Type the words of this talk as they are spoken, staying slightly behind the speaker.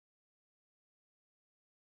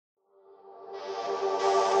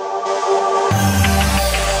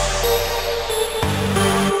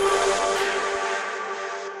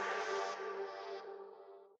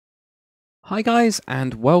Hi guys,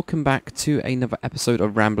 and welcome back to another episode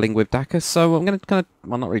of Rambling with Dakr. So I'm going to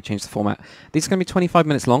well, not really change the format. These are going to be 25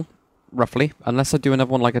 minutes long, roughly, unless I do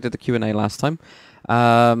another one like I did the Q&A last time.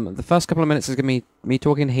 The first couple of minutes is going to be me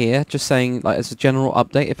talking here, just saying, like, as a general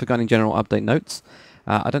update, if I've got any general update notes.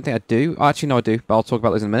 I don't think I do. Actually, no, I do, but I'll talk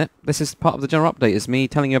about those in a minute. This is part of the general update, is me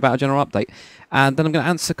telling you about a general update. And then I'm going to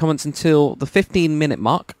answer comments until the 15-minute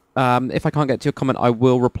mark. If I can't get to your comment, I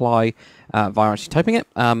will reply via actually typing it.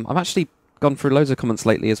 I've actually gone through loads of comments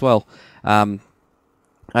lately as well. I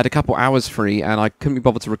had a couple hours free, and I couldn't be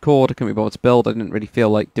bothered to record, I couldn't be bothered to build, I didn't really feel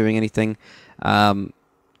like doing anything. So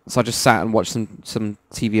I just sat and watched some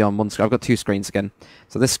TV on one screen. I've got two screens again.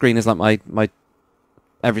 So this screen is like my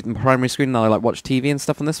everything primary screen, and I like watch TV and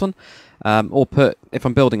stuff on this one. If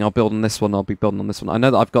I'm building, I'll build on this one, I'll be building on this one. I know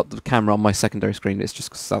that I've got the camera on my secondary screen, it's just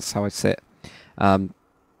 'cause that's how I sit.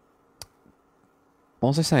 What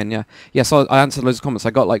was I saying? Yeah. So I answered loads of comments. I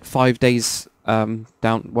got like 5 days down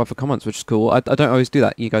worth of comments, which is cool. I don't always do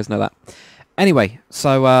that. You guys know that. Anyway,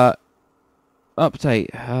 so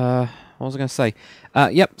update. What was I going to say?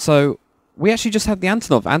 Yep. So we actually just had the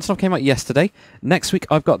Antonov. Antonov came out yesterday. Next week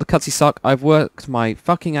I've got the Cutsy Suck. I've worked my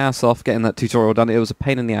fucking ass off getting that tutorial done. It was a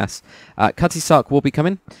pain in the ass. Cutsy Suck will be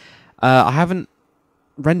coming. I haven't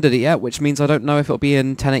rendered it yet, which means I don't know if it'll be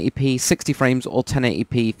in 1080p 60 frames or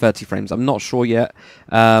 1080p 30 frames. I'm not sure yet.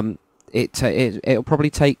 It'll probably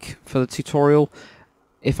take, for the tutorial,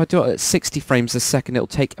 if I do it at 60 frames a second, it'll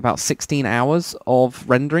take about 16 hours of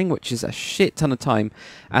rendering, which is a shit ton of time,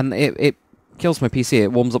 and it kills my PC.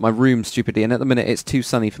 It warms up my room stupidly, and at the minute it's too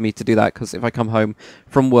sunny for me to do that, because if I come home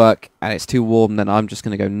from work and it's too warm, then I'm just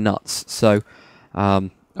going to go nuts. So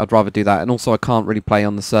I'd rather do that, and also I can't really play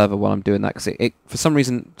on the server while I'm doing that, because it for some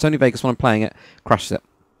reason, Sony Vegas, when I'm playing it, crashes it.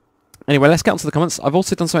 Anyway, let's get on to the comments. I've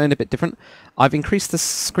also done something a bit different. I've increased the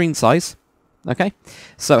screen size, okay?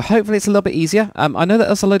 So hopefully it's a little bit easier. I know that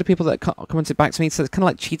there's a load of people that commented back to me, so it's kind of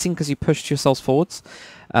like cheating because you pushed yourselves forwards.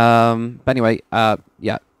 But anyway,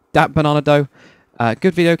 yeah, Dat Banana Dough,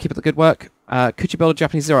 good video, keep up the good work. Could you build a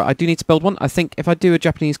Japanese Zero? I do need to build one. I think if I do a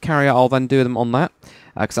Japanese carrier, I'll then do them on that,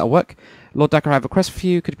 because that'll work. Lord Dakr, I have a request for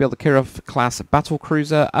you. Could you build a Kirov class battle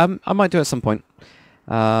cruiser? I might do it at some point.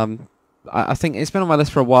 I think it's been on my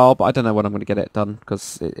list for a while, but I don't know when I'm going to get it done,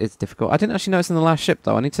 because it's difficult. I didn't actually know it's in the last ship,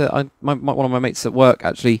 though. I need to. One of my mates at work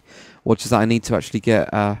actually watches that. I need to actually get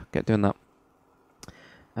doing that.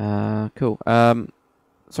 Cool.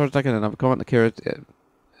 Sorry, Dakr, another comment. The Kira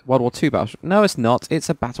World War II battleship. No, it's not. It's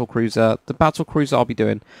a battle cruiser. The battle cruiser I'll be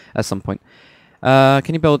doing at some point.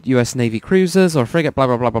 Can you build US Navy cruisers or a frigate? Blah,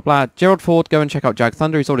 blah, blah, blah, blah. Gerald Ford, go and check out Jag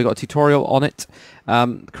Thunder. He's already got a tutorial on it.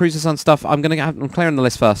 Cruisers and stuff. I'm clearing the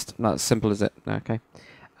list first. That's as simple as it. Okay.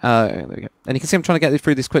 There we go. And you can see I'm trying to get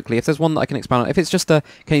through this quickly. If there's one that I can expand on. If it's just a,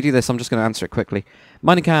 can you do this? I'm just going to answer it quickly.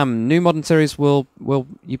 Minicam, new modern series will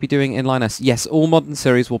you be doing in Lioness? Yes, all modern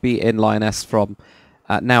series will be in Lioness from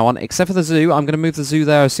now on, except for the zoo. I'm going to move the zoo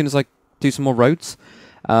there as soon as I do some more roads.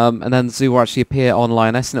 And then the zoo will actually appear on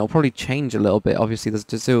Lioness, and it'll probably change a little bit. Obviously,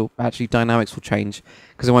 the zoo, actually, dynamics will change,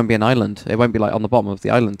 because it won't be an island. It won't be like on the bottom of the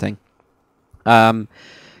island thing.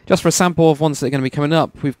 Just for a sample of ones that are going to be coming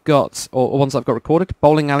up, we've got, or ones that I've got recorded,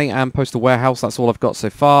 Bowling Alley and Postal Warehouse. That's all I've got so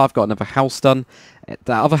far. I've got another house done.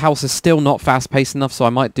 That other house is still not fast-paced enough, so I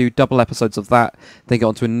might do double episodes of that. Then get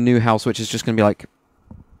onto a new house, which is just going to be like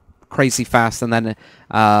crazy fast, and then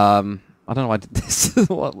I don't know why I did this.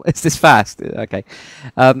 Is this fast? Okay.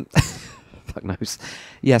 Fuck knows.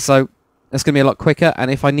 Yeah, so it's going to be a lot quicker, and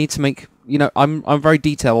if I need to make, I'm very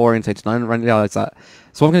detail orientated, and I don't realise that.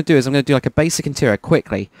 So what I'm going to do is I'm going to do like a basic interior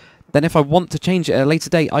quickly. Then if I want to change it at a later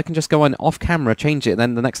date, I can just go on off camera, change it, and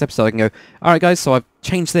then the next episode I can go, alright guys, so I've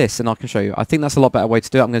changed this, and I can show you. I think that's a lot better way to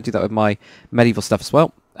do it. I'm going to do that with my medieval stuff as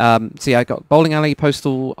well. So yeah, I got Bowling Alley,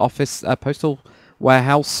 Postal Office, Postal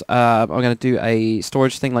Warehouse. I'm going to do a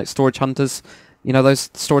storage thing like Storage Hunters. You know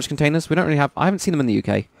those storage containers? We don't really have. I haven't seen them in the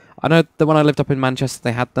UK. I know that when I lived up in Manchester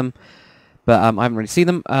they had them, but I haven't really seen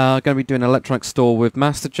them. Going to be doing an electronic store with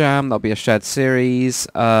Master Jam. That'll be a shared series.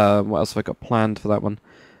 What else have I got planned for that one?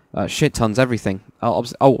 Shit tons, everything.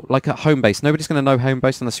 Like a home base. Nobody's going to know home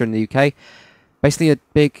base unless you're in the UK. Basically a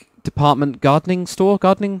big department gardening store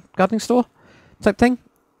store type thing.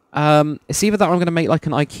 It's either that or I'm going to make like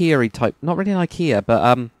an IKEA-y type, not really an IKEA,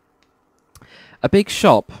 but a big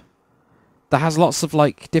shop that has lots of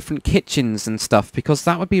like different kitchens and stuff, because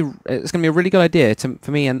that would be, it's going to be a really good idea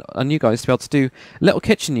for me and you guys to be able to do little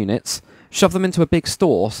kitchen units, shove them into a big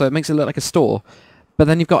store, so it makes it look like a store, But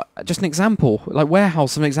then you've got just an example, like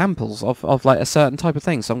warehouse, some examples of like a certain type of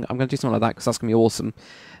thing. So I'm going to do something like that because that's going to be awesome.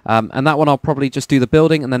 And that one I'll probably just do the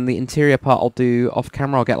building, and then the interior part I'll do off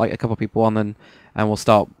camera. I'll get like a couple of people on, and we'll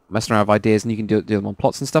start messing around with ideas, and you can do them on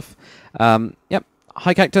plots and stuff. Yep.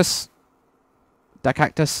 Hi Cactus. That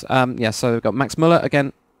Cactus. Yeah, so we've got Max Muller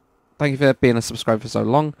again. Thank you for being a subscriber for so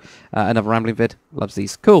long. Another rambling vid. Loves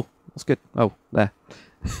these. Cool. That's good. Oh, there.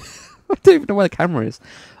 I don't even know where the camera is.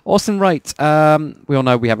 Austin Wright. We all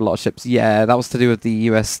know we have a lot of ships. Yeah, that was to do with the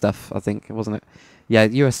US stuff, I think, wasn't it? Yeah,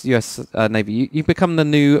 US Navy. You become the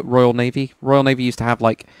new Royal Navy. Royal Navy used to have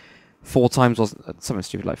like 4 times or something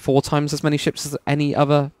stupid, like 4 times as many ships as any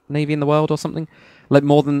other navy in the world or something. Like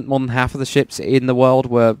more than half of the ships in the world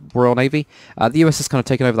were Royal Navy. The US has kind of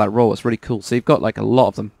taken over that role. It's really cool. So you've got like a lot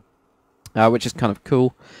of them, which is kind of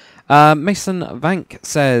cool. Mason Vank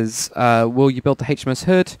says, will you build the HMS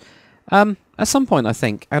Hood? At some point, I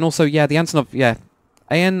think. And also, yeah, the Antonov, yeah,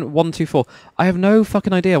 AN124. I have no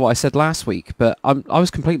fucking idea what I said last week, but I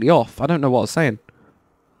was completely off. I don't know what I was saying.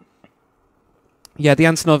 Yeah, the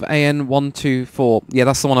Antonov AN124. Yeah,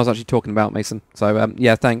 that's the one I was actually talking about, Mason. So,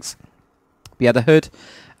 yeah, thanks. But yeah, the Hood.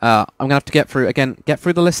 I'm going to have to get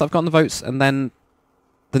through the list I've got in the votes, and then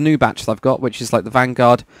the new batch that I've got, which is like the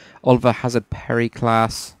Vanguard, Oliver Hazard Perry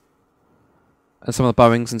class, and some of the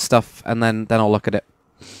Boeings and stuff, and then I'll look at it.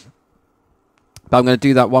 But I'm going to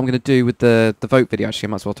do that. What I'm going to do with the vote video, actually, I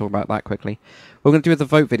might as well talk about that quickly. What we're going to do with the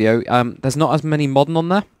vote video, there's not as many modern on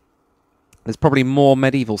there. There's probably more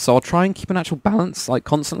medieval, so I'll try and keep an actual balance, like,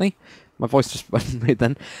 constantly. My voice just went weird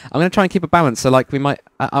then. I'm going to try and keep a balance, so, like, we might...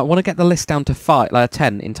 I want to get the list down to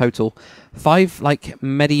 10 in total. 5, like,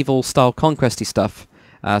 medieval-style conquesty stuff,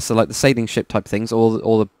 so, like, the sailing ship type things, all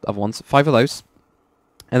the other ones. 5 of those.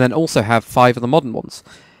 And then also have 5 of the modern ones.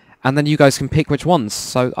 And then you guys can pick which ones.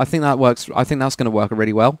 So I think that works. I think that's going to work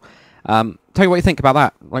really well. Tell you what you think about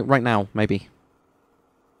that. Like right now, maybe.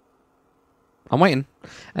 I'm waiting.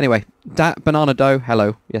 Anyway, Banana Dough,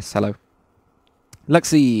 hello. Yes, hello.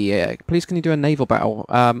 Lexi, please can you do a naval battle?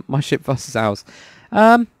 My ship versus ours.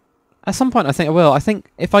 At some point I think I will. I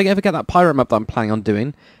think if I ever get that pirate map that I'm planning on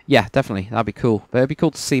doing, yeah, definitely. That'd be cool. But it'd be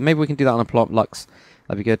cool to see. Maybe we can do that on a plot Lux.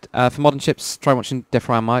 That'd be good. For modern ships, try watching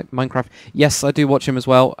Defryer Minecraft. Yes, I do watch him as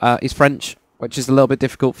well. He's French, which is a little bit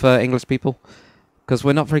difficult for English people, because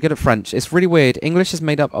we're not very good at French. It's really weird. English is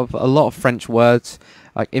made up of a lot of French words,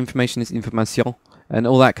 like information is information, and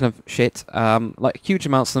all that kind of shit. Like huge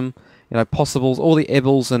amounts of them, you know, possibles, all the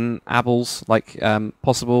ibbles and abbles, like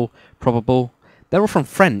possible, probable. They're all from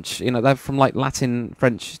French, you know, they're from like Latin,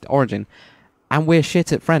 French origin. And we're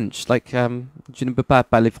shit at French, like, je ne peux pas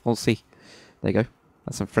parler français. There you go.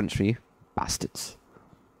 That's some French for you. Bastards.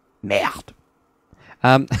 Merde.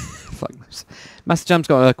 Fuck this. Master Jam's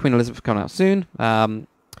got Queen Elizabeth coming out soon. Do you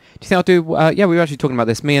think I'll do... yeah, we were actually talking about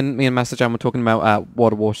this. Me and Master Jam were talking about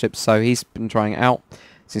World of Warships, so he's been trying it out.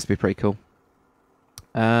 Seems to be pretty cool.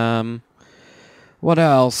 What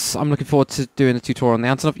else? I'm looking forward to doing a tutorial on the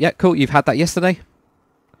Antonov. Yeah, cool. You've had that yesterday.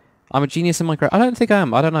 I'm a genius in Minecraft. I don't think I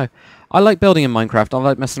am. I don't know. I like building in Minecraft. I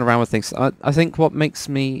like messing around with things. I think what makes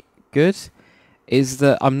me good is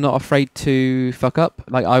that I'm not afraid to fuck up.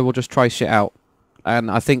 Like, I will just try shit out.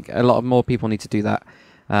 And I think a lot of more people need to do that.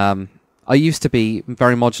 I used to be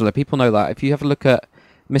very modular. People know that. If you have a look at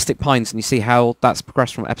Mystic Pines and you see how that's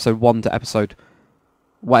progressed from episode 1 to episode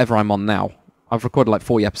whatever I'm on now. I've recorded like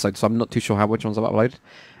 40 episodes, so I'm not too sure which ones I've uploaded.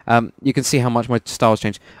 You can see how much my style has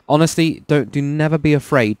changed. Honestly, do never be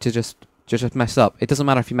afraid to just mess up. It doesn't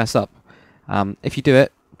matter if you mess up. If you do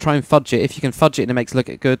it, try and fudge it. If you can fudge it and it makes it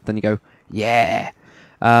look good, then you go, yeah.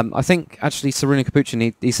 I think actually Serena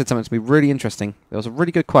Capuchin, he said something to me really interesting. It was a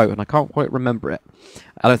really good quote, and I can't quite remember it.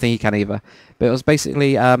 I don't think he can either. But it was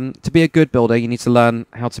basically, to be a good builder, you need to learn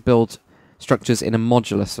how to build structures in a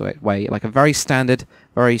modular way, like a very standard,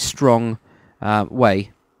 very strong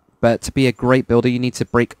way. But to be a great builder, you need to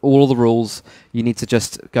break all the rules. You need to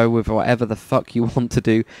just go with whatever the fuck you want to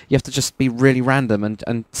do. You have to just be really random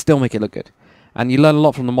and still make it look good. And you learn a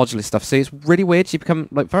lot from the modular stuff. So it's really weird. You become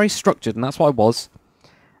like very structured, and that's what I was.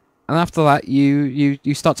 And after that, you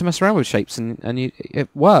start to mess around with shapes, and it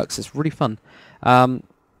works. It's really fun.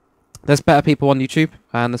 There's better people on YouTube,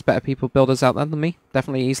 and there's better people builders out there than me.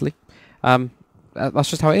 Definitely, easily. That's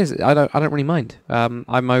just how it is. I don't really mind. I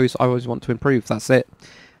always want to improve. That's it.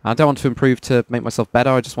 I don't want to improve to make myself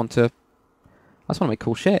better. I just want to make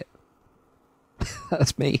cool shit.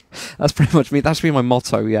 That's me. That's pretty much me. That should be my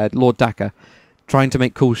motto. Yeah, Lord Dakr, trying to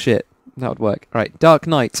make cool shit. That would work. All right, Dark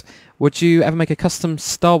Knight. Would you ever make a custom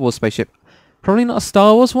Star Wars spaceship? Probably not a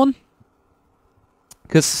Star Wars one,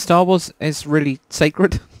 because Star Wars is really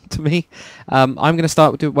sacred. to me. I'm going to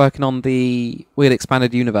start working on the weird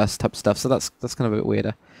expanded universe type stuff, so that's kind of a bit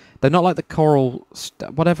weirder. They're not like the coral,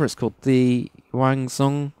 whatever it's called, the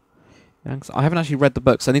Wangzong. I haven't actually read the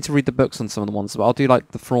books. I need to read the books on some of the ones, but I'll do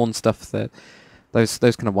like the Thrawn stuff, those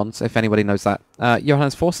kind of ones, if anybody knows that.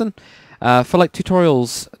 Johannes Forsen, for like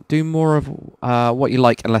tutorials, do more of what you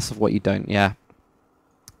like and less of what you don't. Yeah,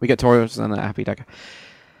 we get tutorials and happy Dakr.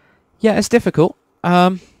 Yeah, it's difficult.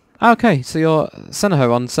 Okay, so you're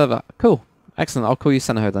Senaho on server. Cool, excellent. I'll call you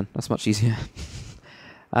Senaho then. That's much easier.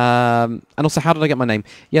 And also, how did I get my name?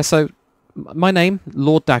 Yeah, so my name,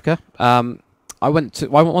 Lord Dakr. I wanted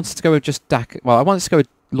to go with just Dakr. Well, I wanted to go with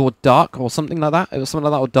Lord Dark or something like that. It was something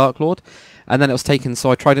like that, or Dark Lord. And then it was taken, so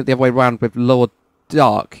I tried it the other way around with Lord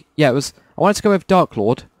Dark. Yeah, I wanted to go with Dark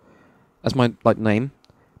Lord as my name.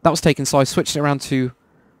 That was taken, so I switched it around to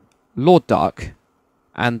Lord Dark,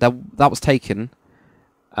 and that was taken.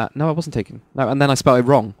 No, it wasn't taken. No, and then I spelled it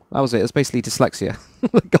wrong. That was it. It was basically dyslexia.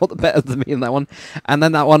 Got the better than me in that one, and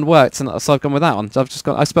then that one worked, and so I've gone with that one. So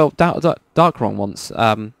I spelled dark wrong once.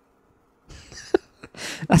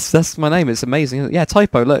 That's my name. It's amazing. Yeah,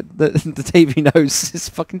 typo. Look, the TV knows it's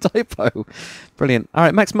fucking typo. Brilliant. All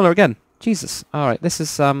right, Max Miller again. Jesus. All right, this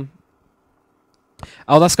is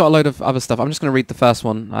Oh, that's got a load of other stuff. I'm just going to read the first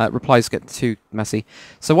one. Replies get too messy.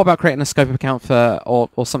 So, what about creating a scope account for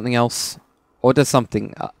or something else, or does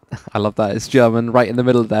something? I love that. It's German, right in the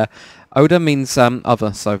middle there. Oder means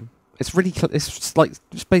other. So it's really it's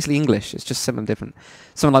basically English. It's just something different.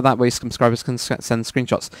 Something like that where your subscribers can send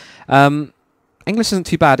screenshots. English isn't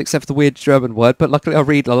too bad, except for the weird German word, but luckily I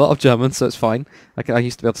read a lot of German, so it's fine. I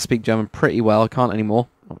used to be able to speak German pretty well. I can't anymore.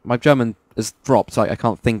 My German has dropped, so I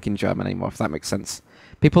can't think in German anymore, if that makes sense.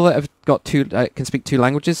 People that have got can speak two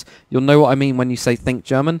languages, you'll know what I mean when you say think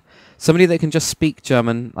German. Somebody that can just speak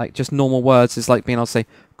German, like just normal words, is like being able to say,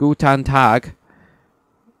 Guten Tag,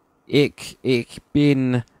 ich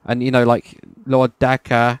bin, and, you know, like, Lord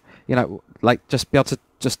Dakr, you know, like, just be able to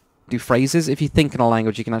just do phrases. If you think in a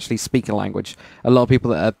language, you can actually speak a language. A lot of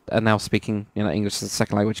people that are now speaking, you know, English as a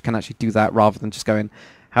second language can actually do that rather than just going,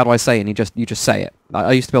 how do I say it? And you just say it.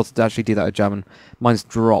 I used to be able to actually do that with German. Mine's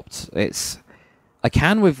dropped. I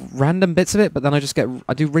can with random bits of it, but then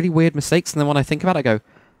I do really weird mistakes, and then when I think about it, I go, what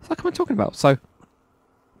the fuck am I talking about? So,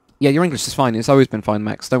 yeah, your English is fine. It's always been fine,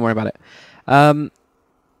 Max. Don't worry about it.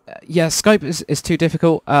 Yeah, Skype is too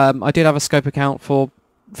difficult. I did have a Skype account for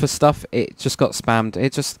stuff. It just got spammed.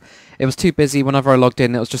 It was too busy. Whenever I logged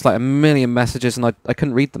in, it was just like a million messages, and I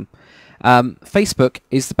couldn't read them. Facebook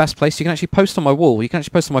is the best place. You can actually post on my wall. You can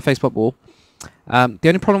actually post on my Facebook wall. The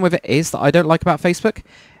only problem with it is that I don't like about Facebook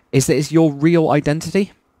is that it's your real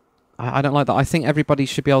identity. I don't like that. I think everybody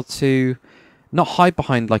should be able to not hide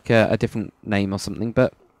behind like a different name or something,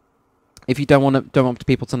 but if you don't want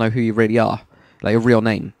people to know who you really are, like a real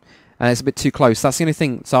name, and it's a bit too close. That's the only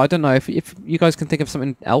thing. So I don't know if you guys can think of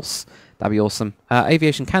something else, that'd be awesome.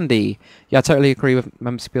 Aviation Candy. Yeah, I totally agree with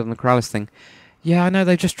membership on the Corrales thing. Yeah, I know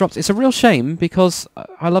they've just dropped. It's a real shame because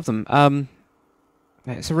I love them.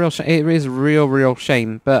 It's a real shame. It is a real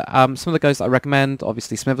shame. But some of the guys that I recommend,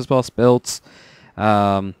 obviously Smithers Boss, Builds,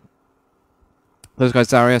 those guys,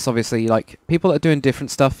 Darius, obviously, like people that are doing different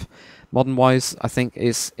stuff, modern wise, I think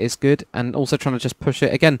is good, and also trying to just push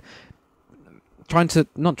it again.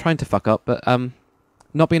 Not trying to fuck up, but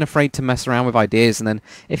not being afraid to mess around with ideas, and then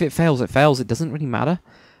if it fails, it fails. It doesn't really matter.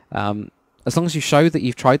 As long as you show that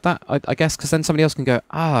you've tried that, I guess, because then somebody else can go,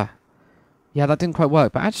 yeah, that didn't quite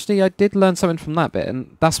work. But actually, I did learn something from that bit,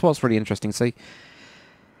 and that's what's really interesting. So,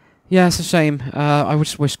 yeah, it's a shame. I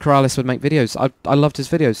wish Corrales would make videos. I loved his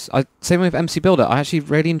videos. Same with MC Builder. I actually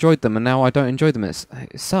really enjoyed them, and now I don't enjoy them. It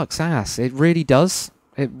sucks ass. It really does.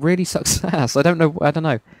 It really sucks ass. I don't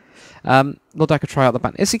know. Lord Dakr, try out the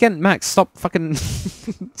band. It's again, Max. Stop fucking,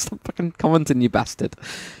 stop fucking commenting, you bastard.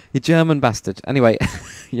 You German bastard. Anyway,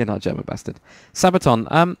 you're not a German bastard.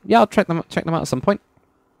 Sabaton. Yeah, I'll check them out at some point.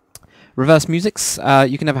 Reverse musics.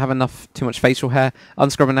 You can never have too much facial hair.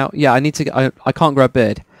 Unscrubbing out. Yeah, I can't grow a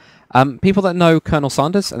beard. People that know Colonel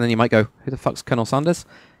Sanders, and then you might go, who the fuck's Colonel Sanders?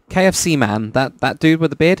 KFC man. That dude with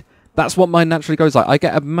the beard. That's what mine naturally goes like. I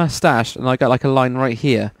get a mustache, and I get like a line right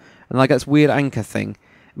here, and I get this weird anchor thing.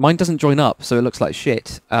 Mine doesn't join up, so it looks like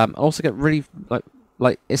shit. I also get really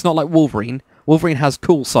like it's not like Wolverine. Wolverine has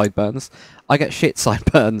cool sideburns. I get shit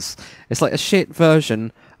sideburns. It's like a shit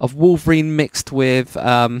version of Wolverine mixed with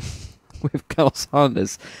with Colonel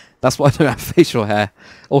Sanders. That's why I don't have facial hair.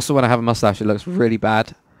 Also, when I have a mustache, it looks really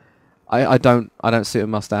bad. I don't suit a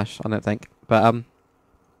mustache, I don't think. But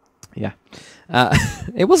yeah,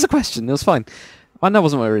 it was a question. It was fine. Well, that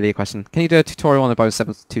wasn't really a question. Can you do a tutorial on the Boeing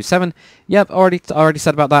 727? Yep, already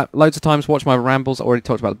said about that loads of times. Watch my rambles. Already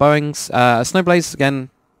talked about the Boeings. Snowblaze,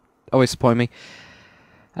 again, always support me.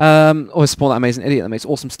 Always support that amazing idiot that makes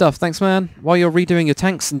awesome stuff. Thanks, man. While you're redoing your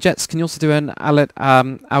tanks and jets, can you also do an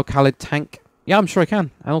Alkhalid tank? Yeah, I'm sure I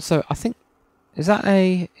can. And also, I think, is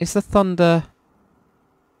the Thunder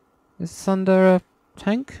a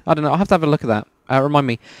tank? I don't know. I'll have to have a look at that. Remind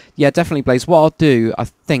me. Yeah, definitely, Blaze. What I'll do, I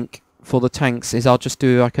think, for the tanks is I'll just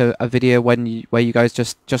do like a video where you guys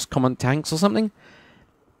just comment tanks or something.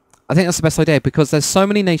 I think that's the best idea because there's so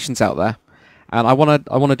many nations out there, and I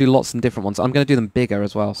wanna do lots and different ones. I'm gonna do them bigger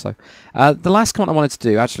as well. So the last comment I wanted to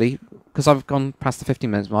do actually, because I've gone past the 15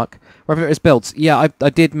 minutes mark, whether it is builds. Yeah, I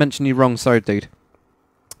did mention you wrong. Sorry, dude.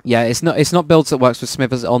 Yeah, it's not builds that works with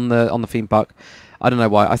Smithers on the theme park. I don't know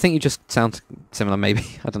why. I think you just sound similar, maybe.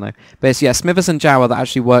 I don't know. But it's, yeah, Smithers and Jawa that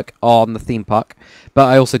actually work on the theme park. But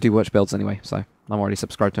I also do watch builds anyway, so I'm already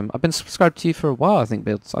subscribed to him. I've been subscribed to you for a while, I think,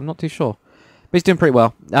 builds. I'm not too sure. But he's doing pretty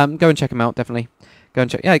well. Go and check him out, definitely. Go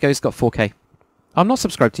and check. Yeah, he's got 4K. I'm not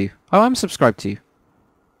subscribed to you. Oh, I'm subscribed to you.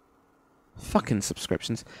 Fucking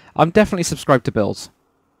subscriptions. I'm definitely subscribed to builds.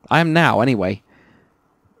 I am now, anyway.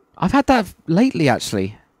 I've had that lately,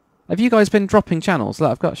 actually. Have you guys been dropping channels?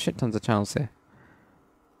 Look, I've got shit tons of channels here.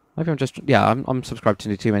 Maybe I'm just... Yeah, I'm subscribed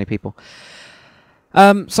to too many people.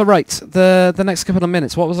 So, right. The next couple of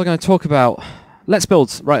minutes. What was I going to talk about? Let's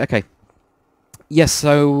Builds. Right, okay. Yes,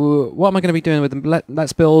 so... What am I going to be doing with them?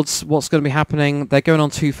 Let's Builds. What's going to be happening? They're going on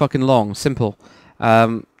too fucking long. Simple.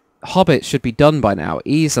 Hobbit should be done by now.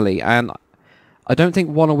 Easily. And I don't think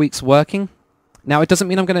one a week's working. Now, it doesn't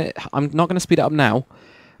mean I'm not going to speed it up now.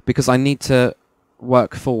 Because I need to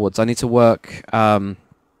work forwards. I need to work...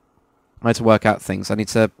 I need to work out things. I need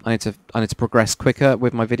to progress quicker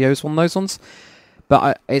with my videos on those ones.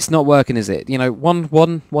 But it's not working, is it? You know, one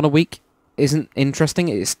a week isn't interesting.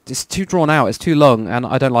 It's too drawn out. It's too long, and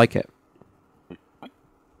I don't like it. And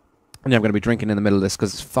yeah, I'm going to be drinking in the middle of this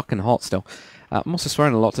because it's fucking hot still. I'm also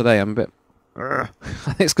swearing a lot today. I'm a bit... I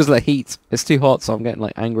think it's because of the heat. It's too hot, so I'm getting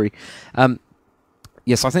like angry.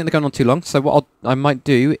 Yes, I think they're going on too long. So what I might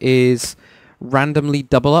do is randomly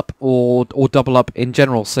double up or double up in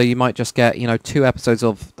general, so you might just get, you know, 2 episodes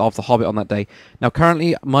of The Hobbit on that day. Now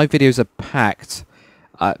currently my videos are packed.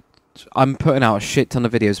 I'm putting out a shit ton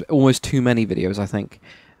of videos, almost too many videos, I think.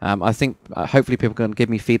 Hopefully people can give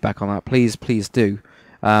me feedback on that. Please do.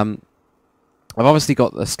 I've obviously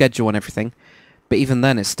got the schedule and everything, but even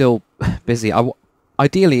then it's still busy.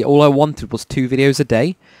 Ideally all I wanted was 2 videos a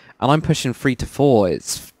day, and I'm pushing 3 to 4.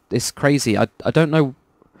 It's crazy. I don't know.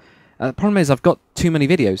 The problem is I've got too many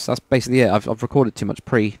videos. That's basically it. I've recorded too much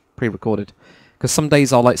pre-recorded. Because some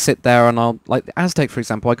days I'll like sit there and I'll like Aztec, for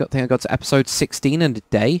example. I got to episode 16 in a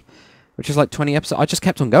day, which is like 20 episodes. I just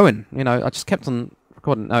kept on going. You know, I just kept on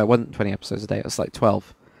recording. No, it wasn't 20 episodes a day. It was like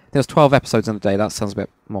 12. There was 12 episodes in a day. That sounds a bit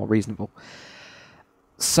more reasonable.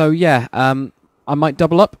 So yeah, I might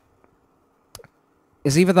double up.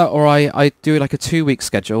 It's either that or I do like a 2-week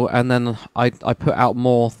schedule and then I put out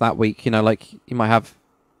more that week. You know, like you might have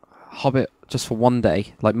Hobbit just for one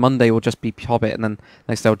day. Like Monday will just be Hobbit, and then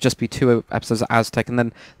next day will just be 2 episodes of Aztec, and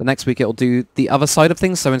then the next week it'll do the other side of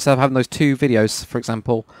things. So instead of having those 2 videos, for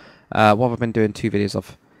example, what have I been doing 2 videos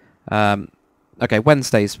of? Okay,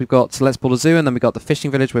 Wednesdays we've got Let's Build a Zoo, and then we've got the Fishing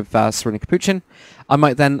Village with Serena Capuchin. I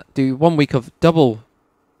might then do 1 week of double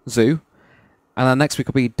Zoo, and then next week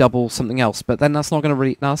will be double something else. But then that's not going to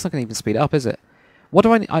really... No, that's not going to even speed it up, is it? What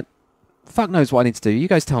do I... Fuck knows what I need to do. You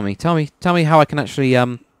guys tell me. Tell me how I can actually...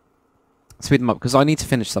 speed them up, because I need to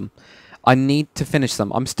finish them.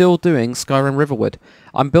 I'm still doing Skyrim Riverwood.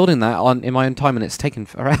 I'm building that in my own time, and it's taken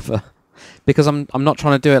forever because I'm not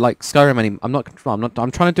trying to do it like Skyrim anymore.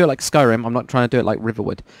 I'm trying to do it like Skyrim. I'm not trying to do it like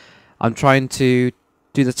Riverwood. I'm trying to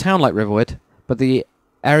do the town like Riverwood, but the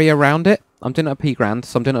area around it, I'm doing it a P grand,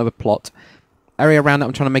 so I'm doing it over plot. Area around it,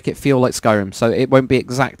 I'm trying to make it feel like Skyrim, so it won't be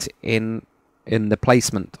exact in the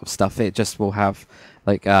placement of stuff. It just will have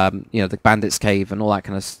like you know, the bandits cave and all that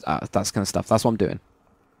kind of stuff. That's what I'm doing.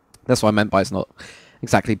 That's what I meant by it's not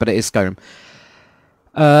exactly, but it is Skyrim.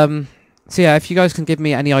 So yeah, if you guys can give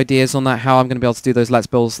me any ideas on that, how I'm going to be able to do those Let's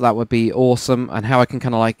Builds, that would be awesome, and how I can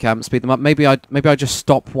kind of like speed them up. Maybe I just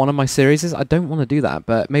stop one of my series. I don't want to do that,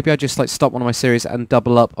 but maybe I just like stop one of my series and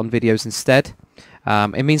double up on videos instead.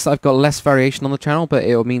 It means that I've got less variation on the channel, but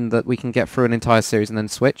it will mean that we can get through an entire series and then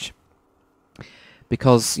switch.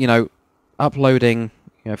 Because, you know, uploading,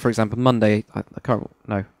 you know, for example, Monday, I can't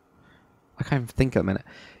even think at the minute.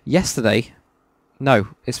 Yesterday, no,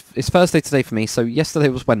 it's Thursday today for me, so yesterday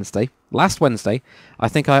was Wednesday. Last Wednesday, I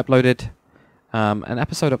think I uploaded an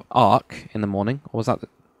episode of Ark in the morning, or was that...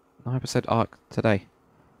 No episode arc today.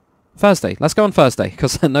 Thursday. Let's go on Thursday,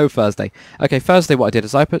 because I know Thursday. Okay, Thursday what I did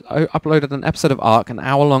is I uploaded an episode of Ark, an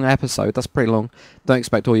hour-long episode. That's pretty long. Don't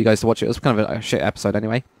expect all you guys to watch it. It was kind of a shit episode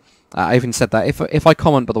anyway. I even said that. If I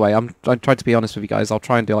comment, by the way, I tried to be honest with you guys. I'll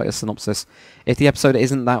try and do like a synopsis. If the episode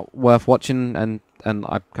isn't that worth watching, and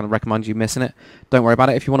I kind of recommend you missing it, don't worry about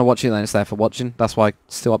it. If you want to watch it, then it's there for watching. That's why I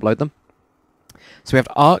still upload them. So we have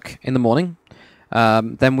Ark in the morning.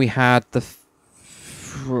 Then we had the...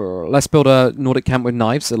 Let's build a Nordic camp with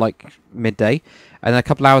knives at like midday. And then a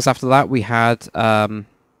couple hours after that, we had...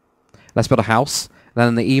 let's build a house. Then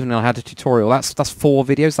in the evening, I had a tutorial. That's 4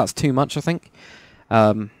 videos. That's too much, I think.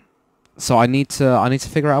 So I need to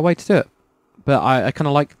figure out a way to do it. But I kind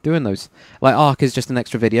of like doing those. Like Ark is just an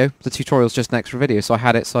extra video. The tutorial is just an extra video. So I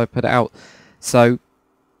had it, so I put it out. So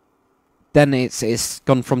then it's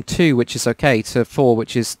gone from 2, which is okay, to 4,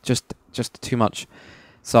 which is just too much.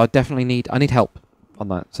 So I definitely need help on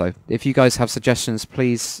that. So if you guys have suggestions,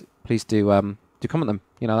 please do comment them.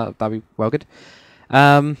 You know, that'd be well good.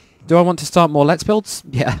 Do I want to start more Let's Builds?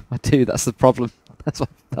 Yeah, I do. That's the problem.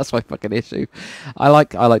 That's my fucking issue. I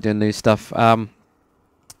like doing new stuff.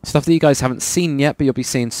 Stuff that you guys haven't seen yet, but you'll be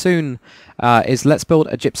seeing soon, is Let's Build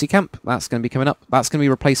a Gypsy Camp. That's going to be coming up. That's going to be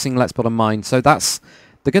replacing Let's Build a Mine. So that's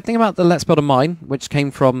the good thing about the Let's Build a Mine, which came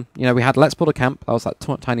from, you know, we had Let's Build a Camp. That was that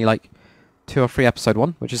tiny, like, 2 or 3 episode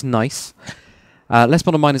one, which is nice. Let's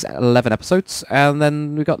Build a Mine is 11 episodes, and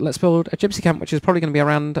then we've got Let's Build a Gypsy Camp, which is probably going to be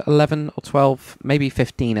around 11 or 12, maybe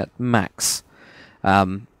 15 at max.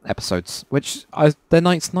 Episodes, which they're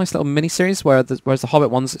nice little mini-series, whereas the Hobbit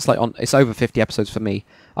ones, it's over 50 episodes for me.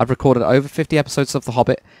 I've recorded over 50 episodes of The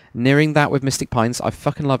Hobbit, nearing that with Mystic Pines. I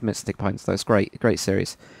fucking love Mystic Pines, though. It's great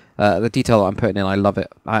series. The detail that I'm putting in, I love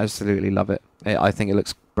it. I absolutely love it. I think it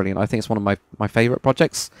looks brilliant. I think it's one of my favourite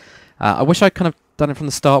projects. I wish I'd kind of done it from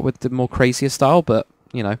the start with the more crazier style, but,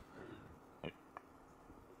 you know.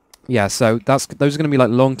 Yeah, so those are going to be like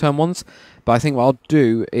long-term ones, but I think what I'll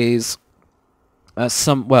do is...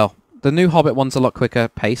 the new Hobbit one's a lot quicker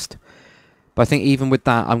paced, but I think even with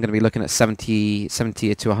that, I'm going to be looking at 70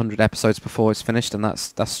 to 100 episodes before it's finished, and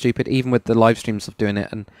that's stupid, even with the live streams of doing it.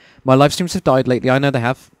 And my live streams have died lately, I know they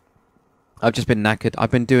have. I've just been knackered.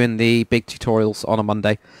 I've been doing the big tutorials on a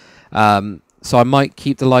Monday, so I might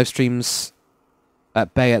keep the live streams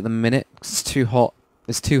at bay at the minute, 'cause it's too hot.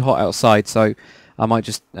 It's too hot outside, so I might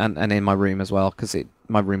just... and in my room as well, because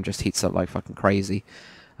my room just heats up like fucking crazy.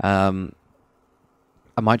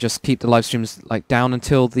 I might just keep the live streams like down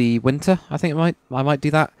until the winter. I think I might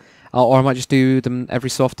do that, or I might just do them every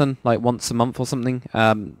so often, like once a month or something,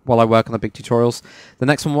 while I work on the big tutorials. The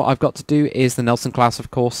next one, what I've got to do is the Nelson class,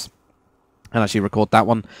 of course, and actually record that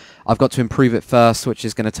one. I've got to improve it first, which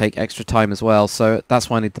is going to take extra time as well. So that's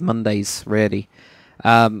why I need the Mondays, really.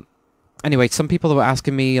 Anyway, some people were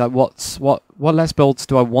asking me like, what Let's Builds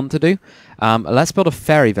do I want to do? Let's build a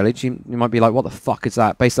fairy village. You might be like, what the fuck is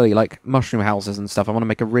that? Basically, like mushroom houses and stuff. I want to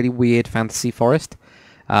make a really weird fantasy forest,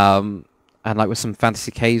 and like with some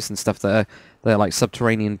fantasy caves and stuff that are like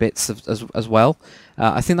subterranean bits as well.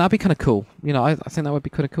 I think that'd be kind of cool. You know, I think that would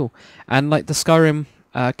be kind of cool. And like the Skyrim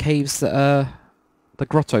caves that are the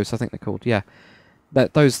grottos, I think they're called. Yeah,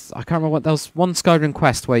 those I can't remember what. There was one Skyrim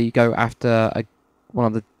quest where you go after one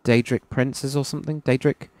of the Daedric princes or something,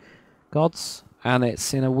 Daedric gods, and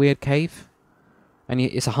it's in a weird cave, and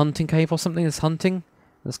it's a hunting cave or something. It's hunting,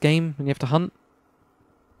 this game, and you have to hunt.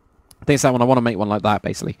 I think it's that one. I want to make one like that,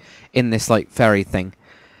 basically, in this like fairy thing,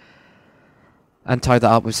 and tie that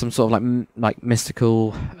up with some sort of like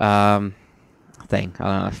mystical thing.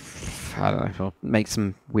 I don't know. Make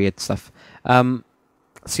some weird stuff. So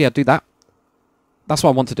yeah, do that. That's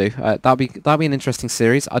what I want to do. That'll be an interesting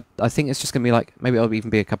series. I think it's just going to be like, maybe it'll even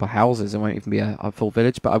be a couple of houses. It won't even be a full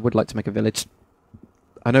village, but I would like to make a village.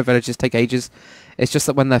 I know villages take ages. It's just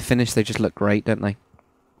that when they're finished, they just look great, don't they?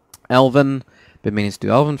 Elven. Been meaning to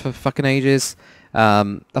do Elven for fucking ages.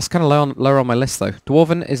 That's kind of lower on my list, though.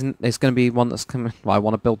 Dwarven is going to be one that's coming. Well, I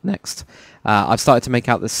want to build next. I've started to make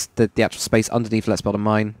out the actual space underneath Let's Build a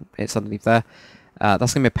Mine. It's underneath there.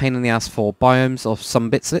 That's going to be a pain in the ass for biomes or some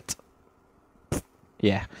bits of it.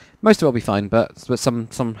 Yeah, most of it will be fine, but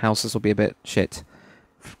some houses will be a bit shit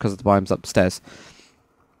because of the biomes upstairs.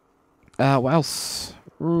 What else?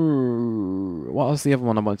 What was the other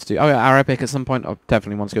one I wanted to do? Oh yeah, Arabic at some point. I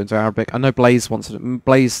definitely want to go into Arabic. I know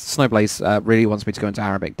Snowblaze really wants me to go into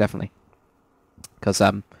Arabic, definitely. Because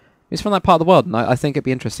he's from that part of the world, and I think it'd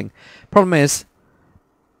be interesting. Problem is,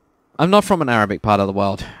 I'm not from an Arabic part of the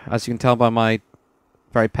world, as you can tell by my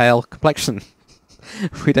very pale complexion.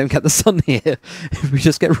 We don't get the sun here. We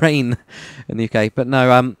just get rain in the UK. But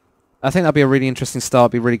no, I think that'd be a really interesting start.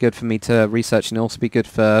 It'd be really good for me to research, and also be good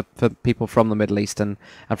for people from the Middle East and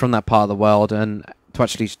from that part of the world, and to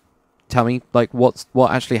actually tell me like what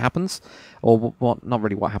actually happens, or what not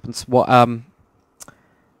really what happens, what's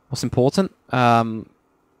important. But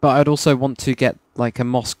I'd also want to get like a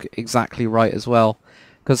mosque exactly right as well,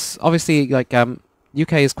 because obviously like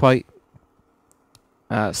UK is quite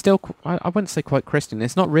still I wouldn't say quite Christian.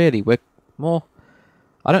 It's not really. We're more.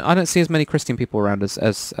 I don't see as many Christian people around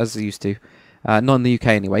as they used to, not in the UK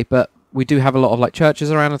anyway. But we do have a lot of like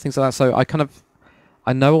churches around and things like that. So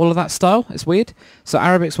I know all of that style. It's weird. So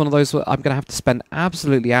Arabic's one of those where I'm gonna have to spend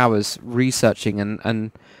absolutely hours researching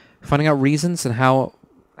and finding out reasons and how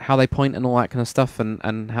they point and all that kind of stuff,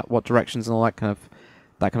 and what directions and all that kind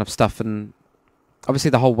of stuff. And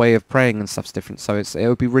obviously the whole way of praying and stuff's different. So it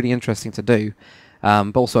would be really interesting to do.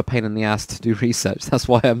 But also a pain in the ass to do research. That's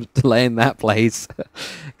why I'm delaying that, Blaze,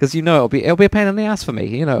 because you know it'll be a pain in the ass for me.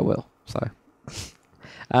 You know it will. So,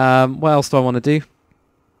 what else do I want to do?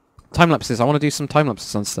 Time lapses. I want to do some time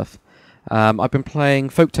lapses on stuff. I've been playing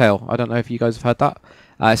Folktale. I don't know if you guys have heard that.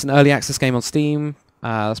 It's an early access game on Steam.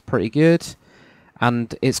 That's pretty good,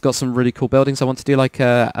 and it's got some really cool buildings. I want to do like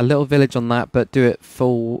a little village on that, but do it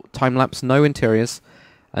full time lapse, no interiors.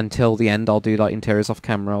 Until the end, I'll do like interiors off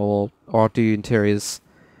camera, or I'll do interiors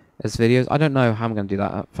as videos. I don't know how I'm going to do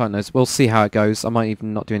that. Fine knows. We'll see how it goes. I might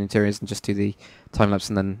even not do any interiors and just do the time lapse,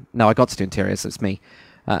 and then no, I got to do interiors. So it's me.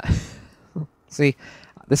 See,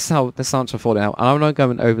 this is how I'm falling out. I'm not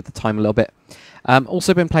going over the time a little bit.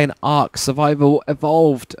 Also been playing Ark Survival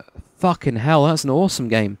Evolved. Fucking hell, that's an awesome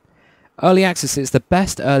game. Early access. It's the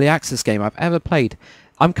best early access game I've ever played.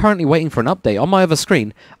 I'm currently waiting for an update. On my other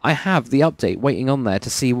screen, I have the update waiting on there to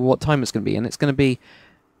see what time it's going to be, and it's going to be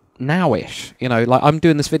now-ish. You know, like I'm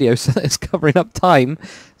doing this video so that it's covering up time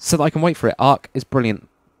so that I can wait for it. Ark is brilliant.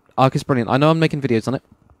 Ark is brilliant. I know I'm making videos on it,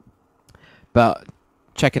 but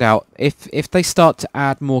check it out. If they start to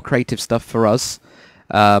add more creative stuff for us,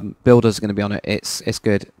 builders are going to be on it. It's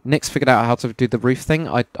good. Nick's figured out how to do the roof thing.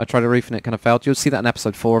 I tried a roof and it kind of failed. You'll see that in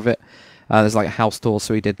episode 4 of it. There's like a house tour,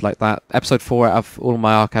 so we did like that. Episode 4 out of all of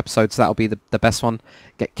my Ark episodes, that'll be the best one.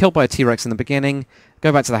 Get killed by a T-Rex in the beginning,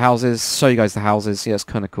 go back to the houses, show you guys the houses. Yeah, it's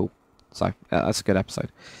kind of cool. So, that's a good episode.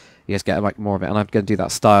 You guys get like more of it, and I'm going to do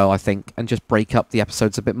that style, I think, and just break up the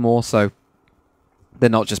episodes a bit more, so they're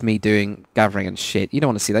not just me doing gathering and shit. You don't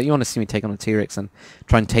want to see that. You want to see me take on a T-Rex and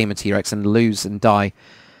try and tame a T-Rex and lose and die.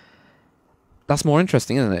 That's more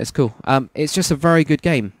interesting, isn't it? It's cool. It's just a very good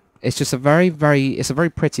game. It's just a very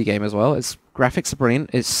pretty game as well. Its graphics are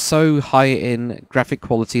brilliant. It's so high in graphic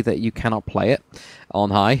quality that you cannot play it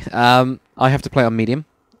on high. I have to play on medium,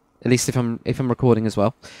 at least if I'm recording as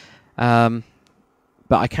well. But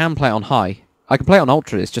I can play it on high. I can play it on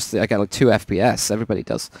ultra. It's just that I get like 2 FPS. Everybody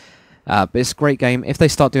does. But it's a great game. If they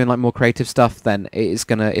start doing like more creative stuff, then it's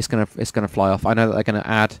gonna fly off. I know that they're gonna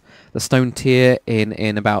add the stone tier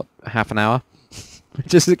in about half an hour,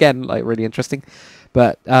 which is again like really interesting.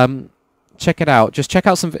 But check it out. Just check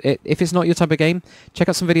out some. If it's not your type of game, check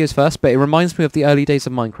out some videos first. But it reminds me of the early days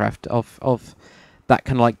of Minecraft, of that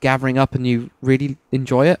kind of like gathering up, and you really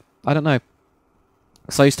enjoy it. I don't know.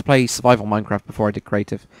 So I used to play survival Minecraft before I did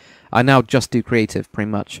creative. I now just do creative pretty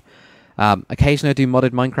much. Occasionally I do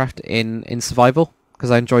modded Minecraft in survival because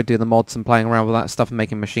I enjoy doing the mods and playing around with that stuff and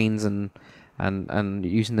making machines and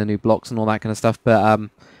using the new blocks and all that kind of stuff. But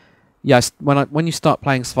yes, when you start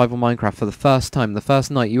playing survival Minecraft for the first time, the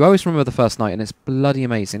first night, you always remember the first night, and it's bloody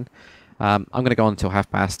amazing. I'm going to go on until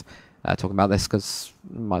past talking about this because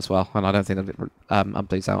might as well, and I don't think that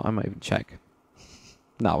updates out. I might even check.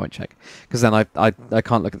 No, I won't check because then I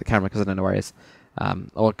can't look at the camera because I don't know where it is,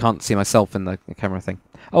 or I can't see myself in the camera thing.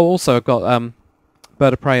 Oh, also I've got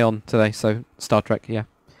Bird of Prey on today, so Star Trek, yeah.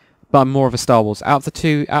 But I'm more of a Star Wars. Out of the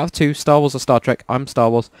two, Star Wars or Star Trek, I'm Star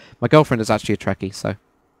Wars. My girlfriend is actually a Trekkie, so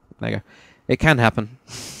there you go. It can happen.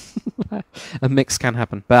 A mix can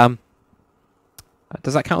happen. But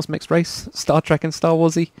does that count as mixed race? Star Trek and Star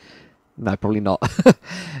Warsy? No, probably not.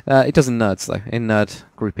 It does in nerds though, in nerd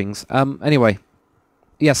groupings. Anyway,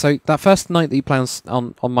 yeah. So that first night that you play on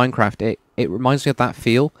Minecraft, it reminds me of that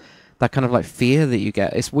feel, that kind of like fear that you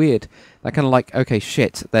get. It's weird. That kind of like, okay,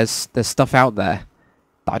 shit. There's stuff out there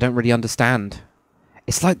that I don't really understand.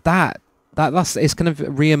 It's like that. It's kind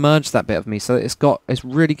of re-emerged that bit of me, so it's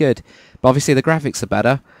really good. But obviously the graphics are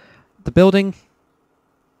better. The building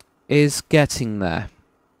is getting there.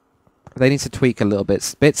 They need to tweak a little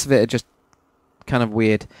bit. Bits of it are just kind of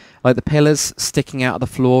weird. Like the pillars sticking out of the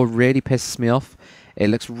floor really pisses me off. It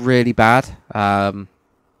looks really bad. But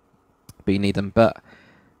you need them. But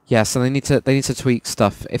yeah, so they need to tweak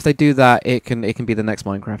stuff. If they do that, it can be the next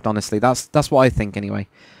Minecraft. Honestly, that's what I think anyway.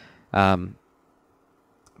 But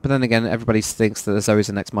then again, everybody thinks that there's always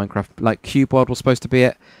a next Minecraft. Like Cube World was supposed to be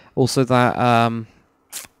it. Also that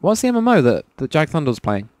what's the MMO that Jag Thunder was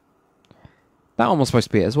playing? That one was supposed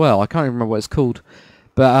to be it as well. I can't even remember what it's called.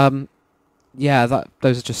 But yeah,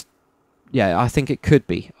 those are just. Yeah, I think it could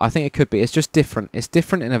be. I think it could be. It's just different. It's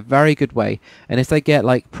different in a very good way. And if they get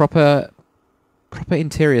like proper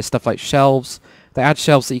interior stuff like shelves, they add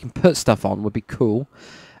shelves that you can put stuff on would be cool.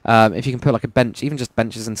 If you can put like a bench, even just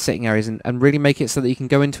benches and sitting areas, and really make it so that you can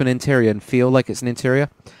go into an interior and feel like it's an interior,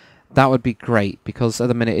 that would be great. Because at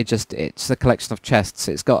the minute it's a collection of chests.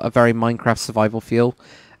 It's got a very Minecraft survival feel,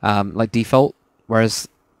 like default. Whereas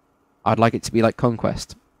I'd like it to be like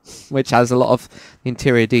Conquest, which has a lot of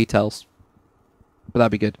interior details. But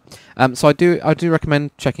that'd be good. So I do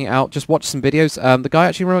recommend checking it out. Just watch some videos. The guy I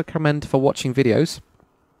actually recommend for watching videos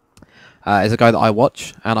is a guy that I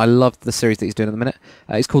watch, and I love the series that he's doing at the minute.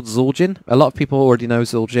 He's called Zul'jin. A lot of people already know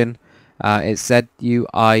Zul'jin. It's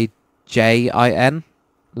Zuijin.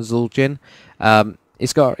 Zul'jin.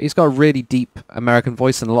 He's got a really deep American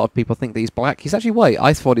voice, and a lot of people think that he's black. He's actually white.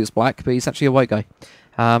 I thought he was black, but he's actually a white guy.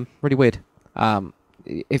 Really weird.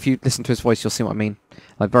 If you listen to his voice, you'll see what I mean.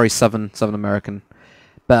 Like very Southern American.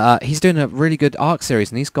 But he's doing a really good Ark series,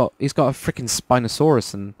 and he's got a freaking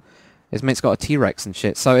Spinosaurus, and his mate's got a T-Rex and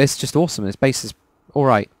shit. So it's just awesome. His base is all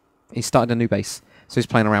right. He started a new base, so he's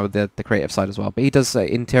playing around with the creative side as well. But he does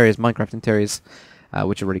interiors, Minecraft interiors,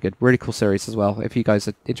 which are really good. Really cool series as well. If you guys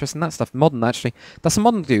are interested in that stuff, modern actually. That's a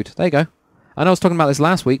modern dude. There you go. I know I was talking about this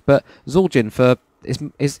last week, but Zul'jin for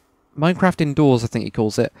is Minecraft Indoors, I think he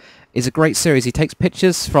calls it, is a great series. He takes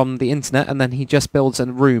pictures from the internet and then he just builds a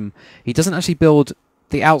room. He doesn't actually build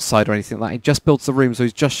the outside or anything like that. He just builds the room, so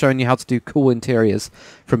he's just showing you how to do cool interiors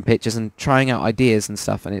from pictures and trying out ideas and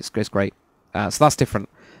stuff, and it's great. So that's different.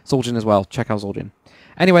 Zul'jin as well. Check out Zul'jin.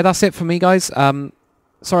 Anyway, that's it for me, guys.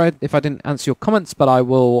 Sorry if I didn't answer your comments, but I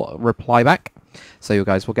will reply back. So you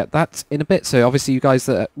guys will get that in a bit. So obviously you guys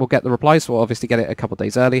that will get the replies will obviously get it a couple of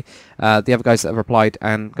days early. The other guys that have replied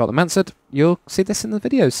and got them answered, you'll see this in the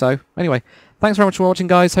video. So anyway, thanks very much for watching,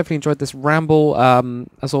 guys. Hopefully you enjoyed this ramble.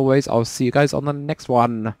 As always, I'll see you guys on the next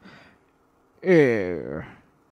one.